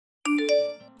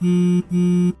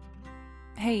Hey,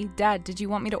 Dad, did you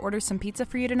want me to order some pizza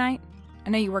for you tonight?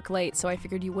 I know you work late, so I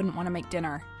figured you wouldn't want to make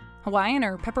dinner. Hawaiian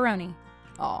or pepperoni?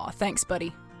 Aw, thanks,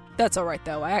 buddy. That's alright,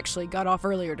 though. I actually got off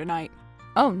earlier tonight.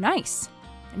 Oh, nice.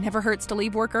 It never hurts to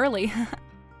leave work early.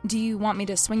 Do you want me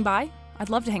to swing by? I'd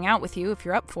love to hang out with you if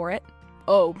you're up for it.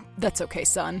 Oh, that's okay,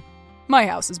 son. My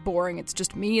house is boring. It's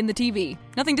just me and the TV.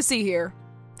 Nothing to see here.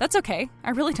 That's okay.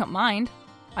 I really don't mind.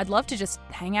 I'd love to just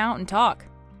hang out and talk.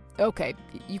 Okay,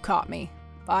 you caught me.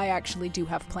 I actually do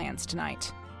have plans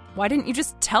tonight. Why didn't you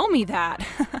just tell me that?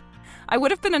 I would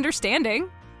have been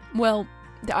understanding. Well,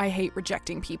 I hate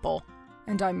rejecting people.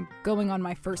 And I'm going on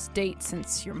my first date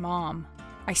since your mom.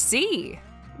 I see.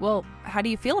 Well, how do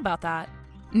you feel about that?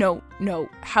 No,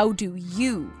 how do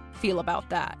you feel about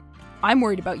that? I'm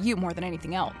worried about you more than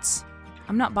anything else.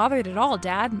 I'm not bothered at all,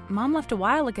 Dad. Mom left a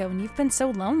while ago and you've been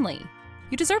so lonely.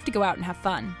 You deserve to go out and have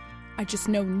fun. I just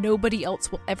know nobody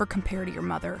else will ever compare to your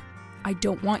mother. I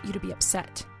don't want you to be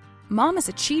upset. Mom is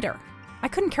a cheater. I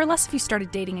couldn't care less if you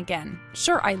started dating again.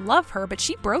 Sure, I love her, but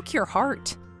she broke your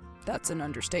heart. That's an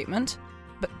understatement.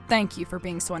 But thank you for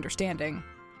being so understanding.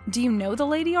 Do you know the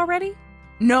lady already?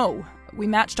 No, we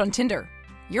matched on Tinder.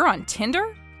 You're on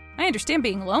Tinder? I understand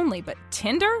being lonely, but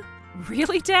Tinder?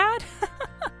 Really, Dad?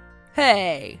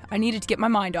 Hey, I needed to get my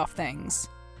mind off things.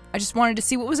 I just wanted to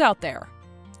see what was out there.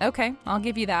 Okay, I'll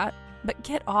give you that. But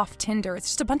get off Tinder. It's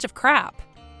just a bunch of crap.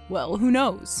 Well, who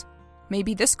knows?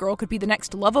 Maybe this girl could be the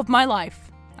next love of my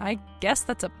life. I guess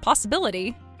that's a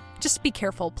possibility. Just be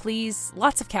careful, please.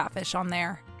 Lots of catfish on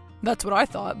there. That's what I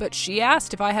thought, but she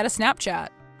asked if I had a Snapchat.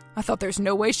 I thought there's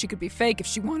no way she could be fake if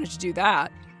she wanted to do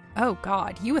that. Oh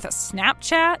God, you with a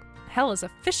Snapchat? Hell is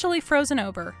officially frozen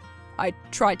over. I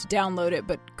tried to download it,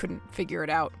 but couldn't figure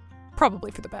it out. Probably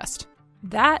for the best.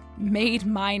 That made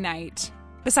my night.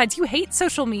 Besides, you hate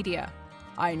social media.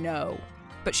 I know,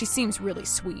 but she seems really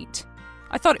sweet.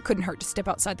 I thought it couldn't hurt to step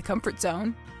outside the comfort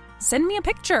zone. Send me a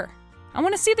picture. I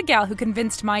want to see the gal who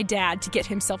convinced my dad to get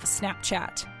himself a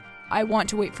Snapchat. I want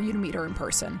to wait for you to meet her in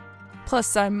person.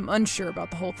 Plus, I'm unsure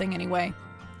about the whole thing anyway.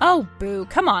 Oh, boo,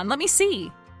 come on, let me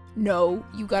see. No,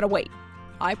 you gotta wait.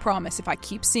 I promise if I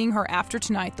keep seeing her after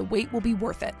tonight, the wait will be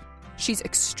worth it. She's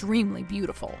extremely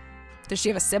beautiful. Does she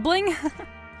have a sibling?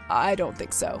 I don't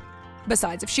think so.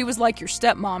 Besides, if she was like your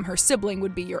stepmom, her sibling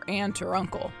would be your aunt or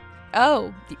uncle.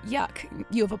 Oh, yuck,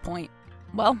 you have a point.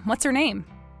 Well, what's her name?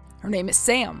 Her name is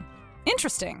Sam.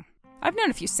 Interesting. I've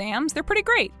known a few Sams. They're pretty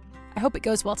great. I hope it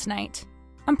goes well tonight.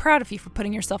 I'm proud of you for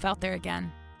putting yourself out there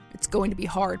again. It's going to be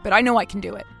hard, but I know I can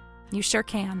do it. You sure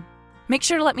can. Make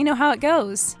sure to let me know how it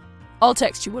goes. I'll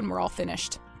text you when we're all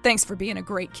finished. Thanks for being a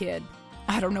great kid.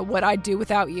 I don't know what I'd do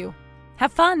without you.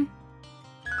 Have fun.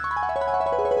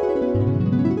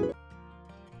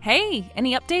 Hey,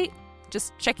 any update?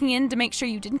 Just checking in to make sure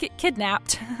you didn't get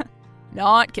kidnapped.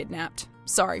 Not kidnapped.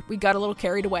 Sorry, we got a little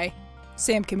carried away.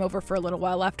 Sam came over for a little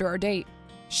while after our date.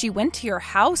 She went to your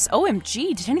house?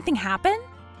 OMG, did anything happen?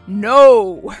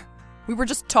 No! We were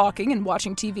just talking and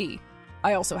watching TV.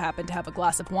 I also happened to have a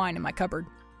glass of wine in my cupboard.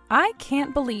 I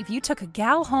can't believe you took a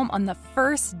gal home on the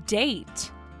first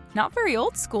date. Not very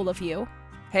old school of you.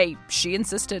 Hey, she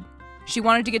insisted. She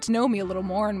wanted to get to know me a little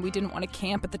more and we didn't want to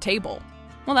camp at the table.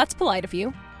 Well, that's polite of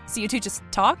you. So you two just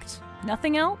talked?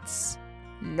 Nothing else?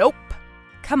 Nope.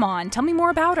 Come on, tell me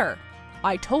more about her.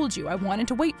 I told you I wanted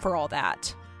to wait for all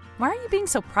that. Why are you being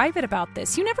so private about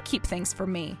this? You never keep things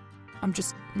from me. I'm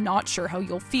just not sure how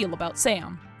you'll feel about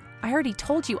Sam. I already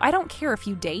told you I don't care if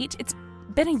you date. It's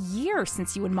been a year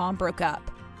since you and Mom broke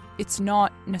up. It's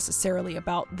not necessarily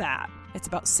about that. It's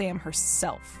about Sam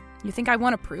herself. You think I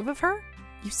want to approve of her?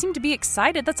 You seem to be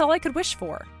excited. That's all I could wish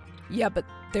for. Yeah, but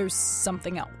there's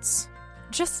something else.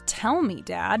 Just tell me,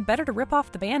 Dad. Better to rip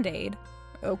off the Band-Aid.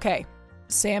 Okay.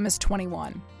 Sam is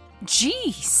 21.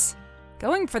 Jeez!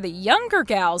 Going for the younger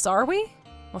gals, are we?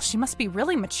 Well, she must be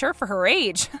really mature for her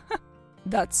age.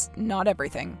 That's not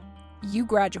everything. You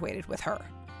graduated with her.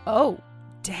 Oh,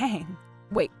 dang.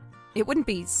 Wait, it wouldn't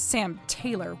be Sam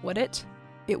Taylor, would it?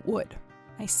 It would.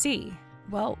 I see.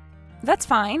 Well, that's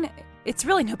fine. It's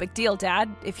really no big deal, Dad.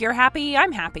 If you're happy,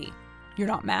 I'm happy. You're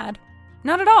not mad?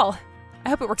 Not at all. I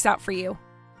hope it works out for you.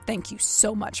 Thank you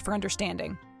so much for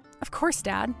understanding. Of course,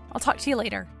 Dad. I'll talk to you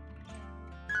later.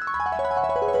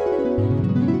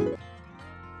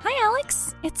 Hi,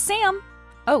 Alex. It's Sam.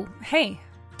 Oh, hey.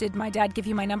 Did my dad give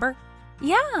you my number?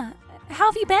 Yeah.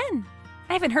 How have you been?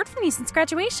 I haven't heard from you since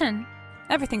graduation.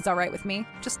 Everything's all right with me.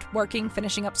 Just working,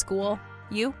 finishing up school.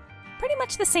 You? Pretty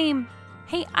much the same.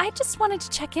 Hey, I just wanted to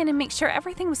check in and make sure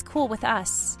everything was cool with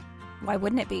us. Why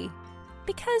wouldn't it be?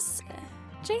 Because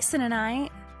Jason and I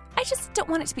just don't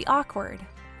want it to be awkward.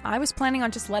 I was planning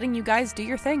on just letting you guys do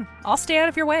your thing. I'll stay out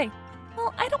of your way.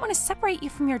 Well, I don't want to separate you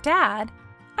from your dad.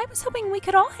 I was hoping we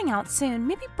could all hang out soon,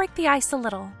 maybe break the ice a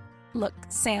little. Look,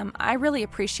 Sam, I really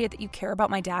appreciate that you care about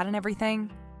my dad and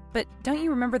everything, but don't you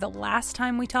remember the last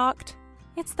time we talked?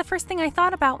 It's the first thing I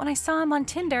thought about when I saw him on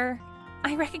Tinder.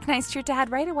 I recognized your dad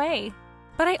right away,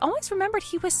 but I always remembered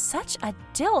he was such a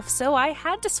dilf, so I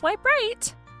had to swipe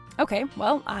right. Okay,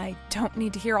 well, I don't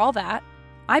need to hear all that.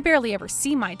 I barely ever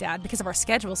see my dad because of our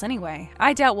schedules anyway.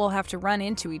 I doubt we'll have to run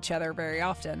into each other very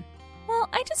often. Well,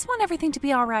 I just want everything to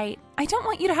be all right. I don't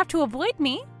want you to have to avoid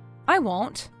me. I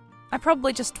won't. I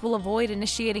probably just will avoid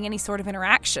initiating any sort of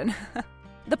interaction.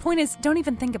 The point is, don't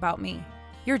even think about me.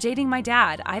 You're dating my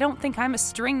dad. I don't think I'm a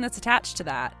string that's attached to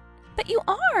that. But you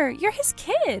are. You're his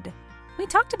kid. We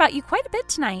talked about you quite a bit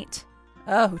tonight.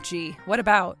 Oh, gee. What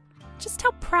about? Just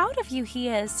how proud of you he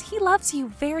is. He loves you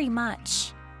very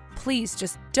much. Please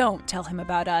just don't tell him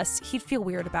about us. He'd feel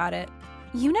weird about it.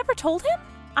 You never told him?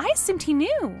 I assumed he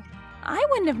knew. I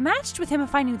wouldn't have matched with him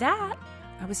if I knew that.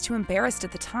 I was too embarrassed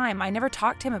at the time. I never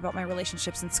talked to him about my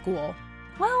relationships in school.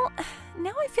 Well,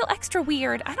 now I feel extra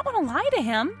weird. I don't want to lie to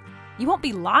him. You won't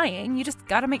be lying. You just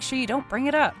gotta make sure you don't bring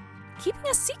it up. Keeping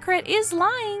a secret is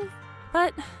lying.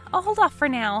 But I'll hold off for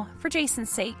now, for Jason's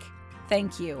sake.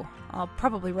 Thank you. I'll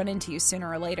probably run into you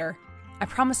sooner or later. I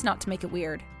promise not to make it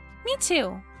weird. Me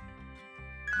too.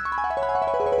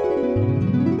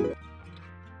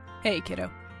 Hey,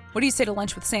 kiddo. What do you say to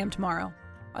lunch with Sam tomorrow?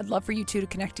 I'd love for you two to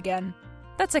connect again.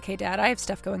 That's okay, Dad. I have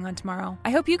stuff going on tomorrow. I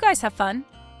hope you guys have fun.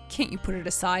 Can't you put it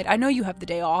aside? I know you have the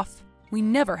day off. We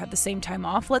never have the same time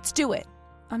off. Let's do it.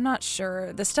 I'm not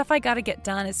sure. The stuff I gotta get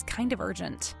done is kind of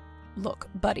urgent. Look,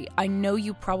 buddy, I know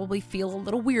you probably feel a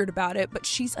little weird about it, but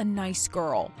she's a nice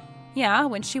girl. Yeah,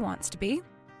 when she wants to be.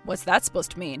 What's that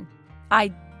supposed to mean?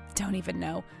 I don't even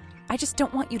know. I just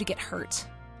don't want you to get hurt.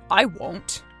 I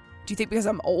won't. Do you think because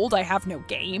I'm old I have no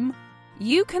game?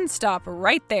 You can stop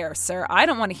right there, sir. I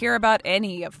don't want to hear about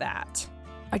any of that.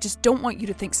 I just don't want you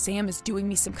to think Sam is doing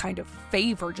me some kind of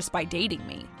favor just by dating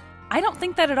me. I don't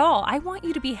think that at all. I want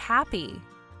you to be happy.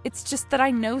 It's just that I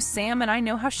know Sam and I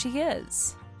know how she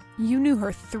is. You knew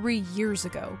her 3 years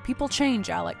ago. People change,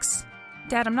 Alex.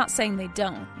 Dad, I'm not saying they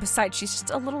don't. Besides, she's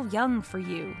just a little young for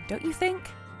you, don't you think?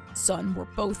 Son, we're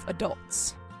both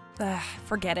adults.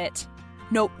 Forget it.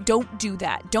 No, don't do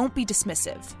that. Don't be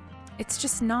dismissive. It's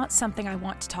just not something I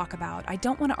want to talk about. I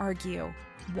don't want to argue.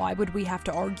 Why would we have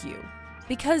to argue?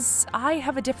 Because I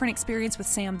have a different experience with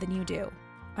Sam than you do.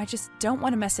 I just don't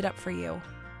want to mess it up for you.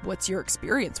 What's your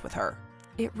experience with her?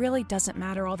 It really doesn't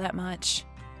matter all that much.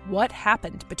 What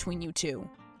happened between you two?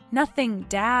 Nothing,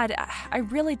 Dad. I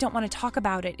really don't want to talk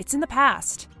about it. It's in the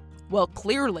past. Well,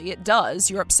 clearly it does.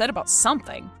 You're upset about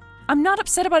something. I'm not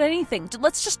upset about anything.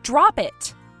 Let's just drop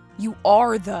it. You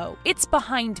are, though. It's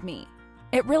behind me.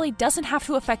 It really doesn't have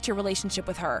to affect your relationship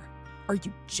with her. Are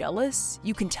you jealous?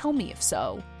 You can tell me if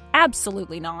so.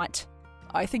 Absolutely not.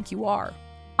 I think you are.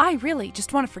 I really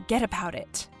just want to forget about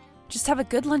it. Just have a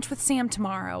good lunch with Sam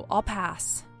tomorrow. I'll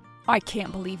pass. I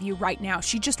can't believe you right now.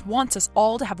 She just wants us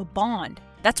all to have a bond.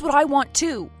 That's what I want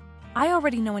too. I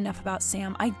already know enough about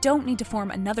Sam. I don't need to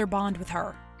form another bond with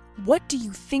her. What do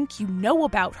you think you know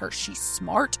about her? She's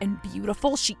smart and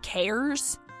beautiful. She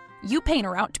cares. You paint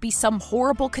her out to be some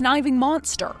horrible, conniving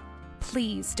monster.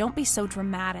 Please, don't be so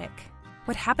dramatic.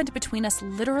 What happened between us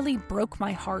literally broke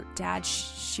my heart, Dad.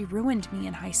 She ruined me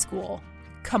in high school.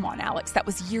 Come on, Alex, that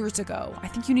was years ago. I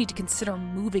think you need to consider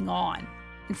moving on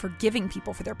and forgiving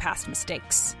people for their past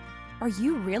mistakes. Are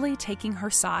you really taking her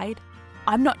side?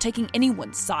 I'm not taking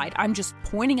anyone's side. I'm just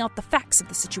pointing out the facts of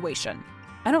the situation.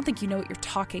 I don't think you know what you're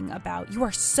talking about. You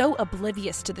are so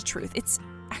oblivious to the truth. It's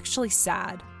actually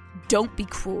sad. Don't be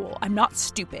cruel. I'm not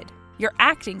stupid. You're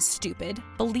acting stupid.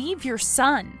 Believe your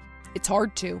son. It's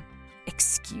hard to.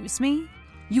 Excuse me?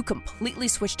 You completely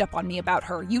switched up on me about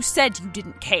her. You said you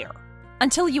didn't care.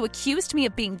 Until you accused me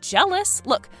of being jealous.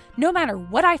 Look, no matter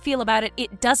what I feel about it,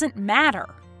 it doesn't matter.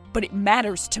 But it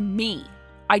matters to me.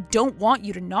 I don't want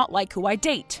you to not like who I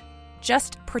date.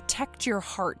 Just protect your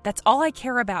heart. That's all I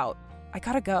care about. I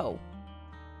gotta go.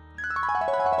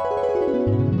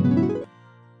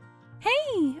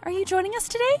 Hey, are you joining us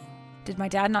today? Did my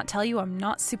dad not tell you I'm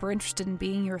not super interested in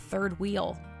being your third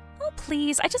wheel? Oh,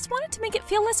 please. I just wanted to make it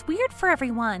feel less weird for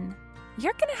everyone.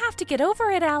 You're gonna have to get over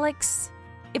it, Alex.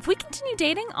 If we continue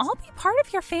dating, I'll be part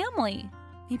of your family.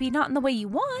 Maybe not in the way you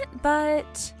want,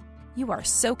 but... You are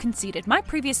so conceited. My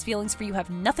previous feelings for you have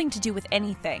nothing to do with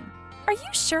anything. Are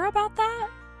you sure about that?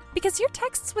 Because your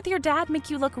texts with your dad make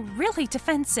you look really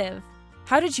defensive.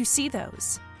 How did you see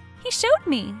those? He showed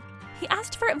me. He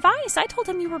asked for advice. I told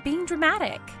him you were being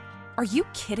dramatic. Are you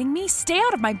kidding me? Stay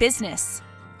out of my business.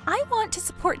 I want to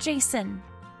support Jason.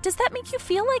 Does that make you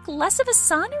feel like less of a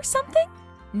son or something?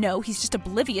 No, he's just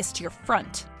oblivious to your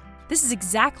front. This is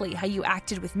exactly how you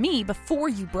acted with me before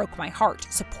you broke my heart,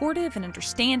 supportive and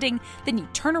understanding, then you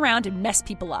turn around and mess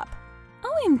people up.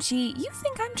 OMG, you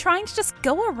think I'm trying to just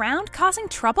go around causing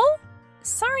trouble?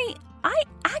 Sorry, I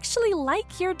actually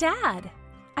like your dad.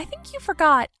 I think you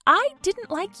forgot I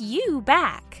didn't like you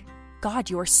back. God,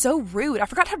 you are so rude. I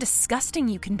forgot how disgusting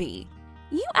you can be.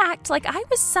 You act like I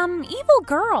was some evil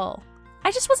girl.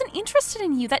 I just wasn't interested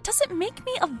in you. That doesn't make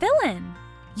me a villain.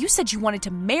 You said you wanted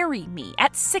to marry me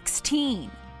at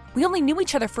 16. We only knew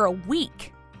each other for a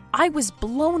week. I was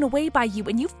blown away by you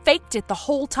and you faked it the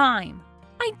whole time.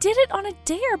 I did it on a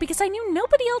dare because I knew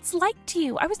nobody else liked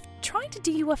you. I was trying to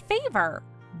do you a favor.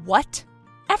 What?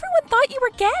 Everyone thought you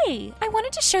were gay. I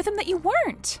wanted to show them that you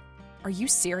weren't. Are you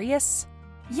serious?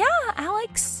 Yeah,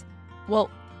 Alex. Well,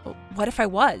 what if I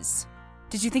was?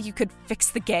 Did you think you could fix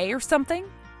the gay or something?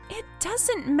 It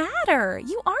doesn't matter.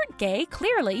 You aren't gay,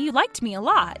 clearly. You liked me a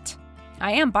lot.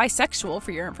 I am bisexual,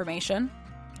 for your information.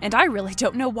 And I really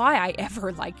don't know why I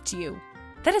ever liked you.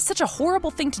 That is such a horrible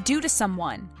thing to do to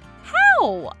someone.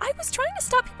 How? I was trying to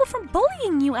stop people from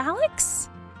bullying you, Alex.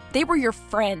 They were your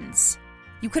friends.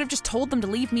 You could have just told them to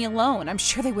leave me alone. I'm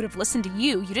sure they would have listened to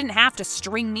you. You didn't have to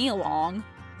string me along.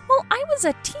 Well, I was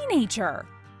a teenager.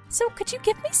 So could you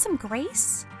give me some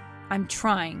grace? I'm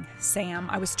trying, Sam.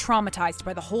 I was traumatized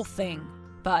by the whole thing.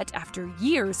 But after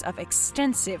years of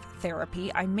extensive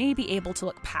therapy, I may be able to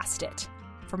look past it.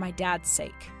 For my dad's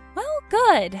sake. Well,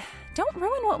 good. Don't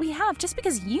ruin what we have just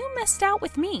because you missed out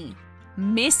with me.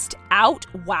 Missed out?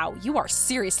 Wow, you are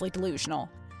seriously delusional.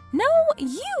 No,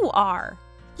 you are.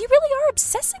 You really are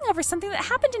obsessing over something that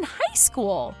happened in high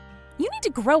school. You need to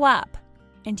grow up.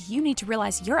 And you need to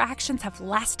realize your actions have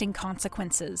lasting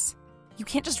consequences. You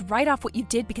can't just write off what you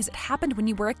did because it happened when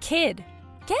you were a kid.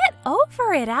 Get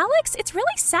over it, Alex. It's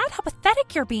really sad how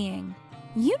pathetic you're being.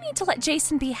 You need to let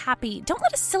Jason be happy. Don't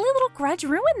let a silly little grudge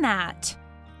ruin that.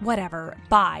 Whatever.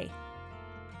 Bye.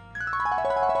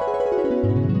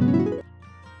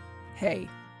 Hey,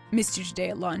 missed you today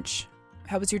at lunch.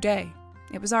 How was your day?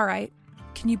 It was all right.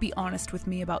 Can you be honest with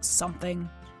me about something?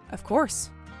 Of course.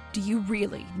 Do you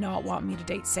really not want me to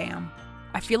date Sam?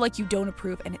 I feel like you don't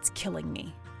approve and it's killing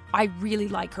me. I really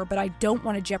like her, but I don't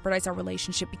want to jeopardize our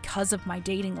relationship because of my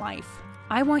dating life.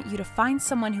 I want you to find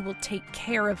someone who will take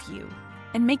care of you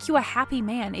and make you a happy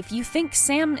man. If you think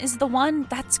Sam is the one,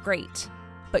 that's great.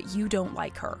 But you don't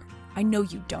like her. I know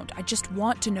you don't. I just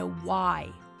want to know why.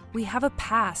 We have a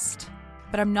past,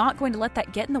 but I'm not going to let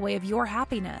that get in the way of your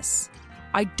happiness.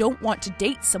 I don't want to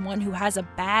date someone who has a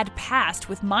bad past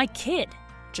with my kid.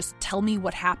 Just tell me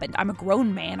what happened. I'm a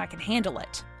grown man. I can handle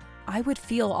it. I would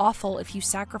feel awful if you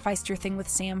sacrificed your thing with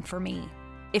Sam for me.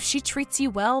 If she treats you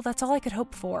well, that's all I could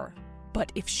hope for.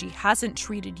 But if she hasn't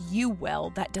treated you well,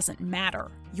 that doesn't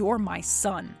matter. You're my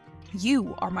son.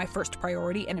 You are my first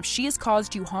priority, and if she has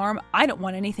caused you harm, I don't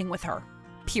want anything with her.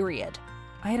 Period.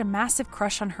 I had a massive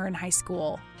crush on her in high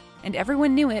school, and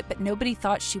everyone knew it, but nobody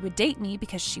thought she would date me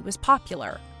because she was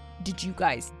popular. Did you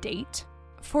guys date?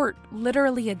 For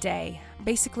literally a day,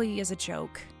 basically as a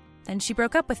joke. Then she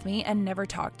broke up with me and never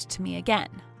talked to me again.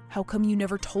 How come you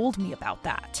never told me about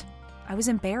that? I was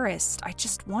embarrassed. I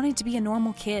just wanted to be a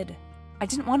normal kid. I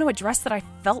didn't want to address that I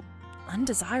felt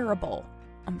undesirable.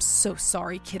 I'm so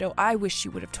sorry, kiddo. I wish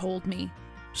you would have told me.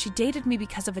 She dated me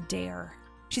because of a dare.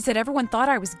 She said everyone thought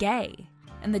I was gay,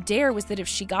 and the dare was that if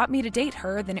she got me to date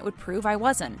her, then it would prove I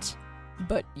wasn't.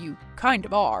 But you kind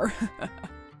of are.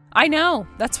 I know.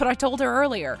 That's what I told her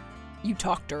earlier. You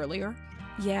talked earlier?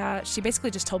 Yeah, she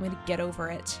basically just told me to get over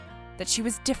it. That she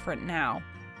was different now.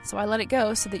 So I let it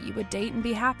go so that you would date and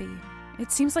be happy.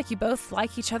 It seems like you both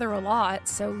like each other a lot,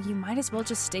 so you might as well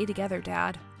just stay together,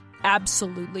 Dad.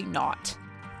 Absolutely not.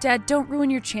 Dad, don't ruin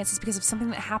your chances because of something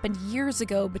that happened years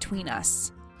ago between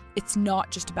us. It's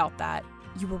not just about that.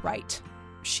 You were right.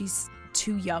 She's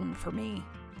too young for me.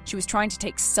 She was trying to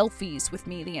take selfies with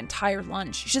me the entire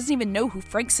lunch. She doesn't even know who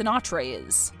Frank Sinatra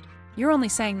is. You're only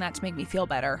saying that to make me feel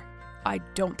better. I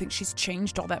don't think she's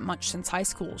changed all that much since high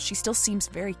school. She still seems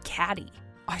very catty.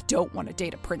 I don't want to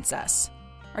date a princess.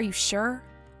 Are you sure?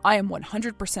 I am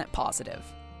 100% positive.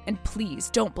 And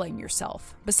please, don't blame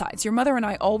yourself. Besides, your mother and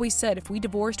I always said if we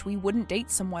divorced, we wouldn't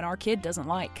date someone our kid doesn't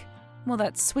like. Well,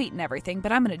 that's sweet and everything,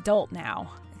 but I'm an adult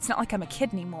now. It's not like I'm a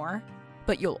kid anymore.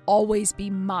 But you'll always be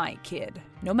my kid,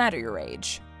 no matter your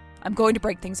age. I'm going to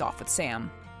break things off with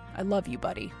Sam. I love you,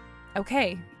 buddy.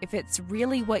 Okay, if it's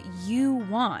really what you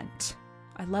want,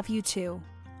 I love you too.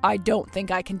 I don't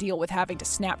think I can deal with having to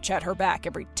Snapchat her back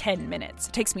every 10 minutes.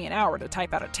 It takes me an hour to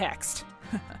type out a text.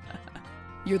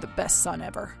 You're the best son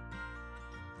ever.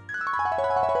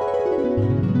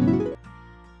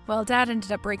 Well, Dad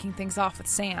ended up breaking things off with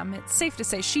Sam. It's safe to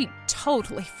say she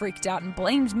totally freaked out and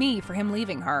blamed me for him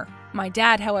leaving her. My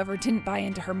dad, however, didn't buy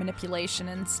into her manipulation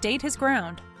and stayed his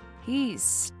ground.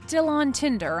 He's still on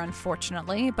Tinder,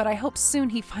 unfortunately, but I hope soon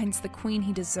he finds the queen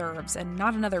he deserves and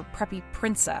not another preppy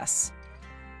princess.